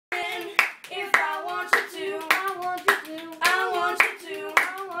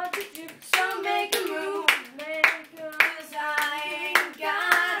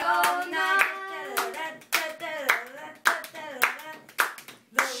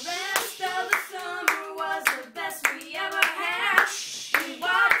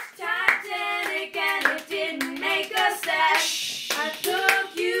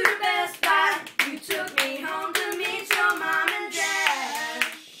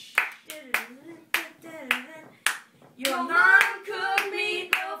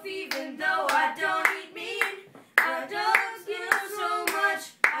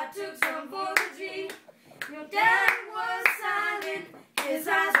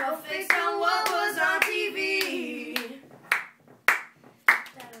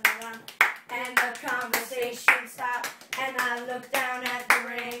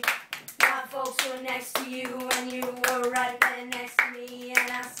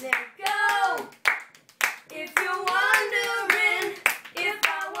said, go. If you're wondering if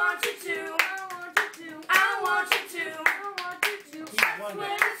I want you to, I want you to. I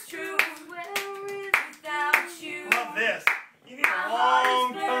swear it's true. Without you. Love this. You need a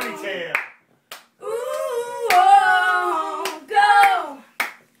long ponytail. Ooh, oh, go.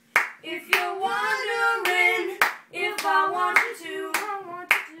 If you're wondering if I want you to, I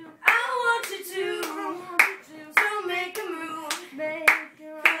want you to. So make a move.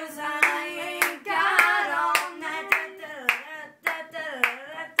 'Cause I ain't got all night.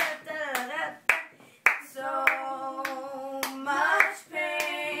 So much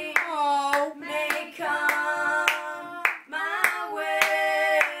pain may come my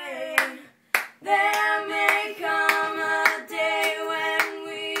way. There may come a day when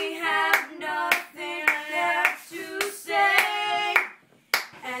we have nothing left to say,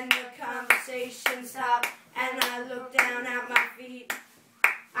 and the conversation stopped, and I looked down at my feet.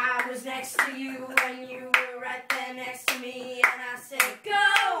 I was next to you when you were right there next to me, and I said,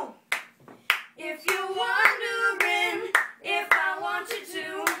 go. If you're wondering if I want you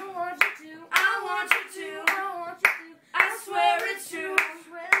to, I want you to. I swear it's true.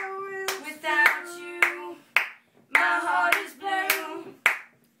 Without you, my heart is blue.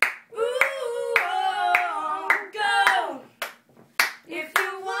 Ooh, oh, go. If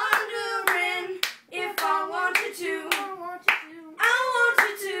you're wondering if I want you to, I want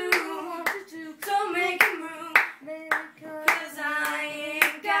you to. So make a move. 'Cause I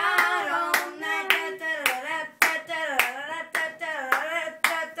ain't got all night.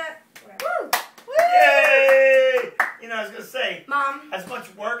 Woo! Yay! You know, I was going to say, Mom. as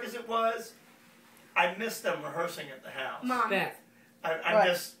much work as it was, I missed them rehearsing at the house. Mom. Beth. I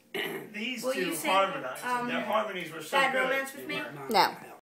missed these Will you two sing, harmonizing. Their harmonies were so Bad good. Romance with me? No.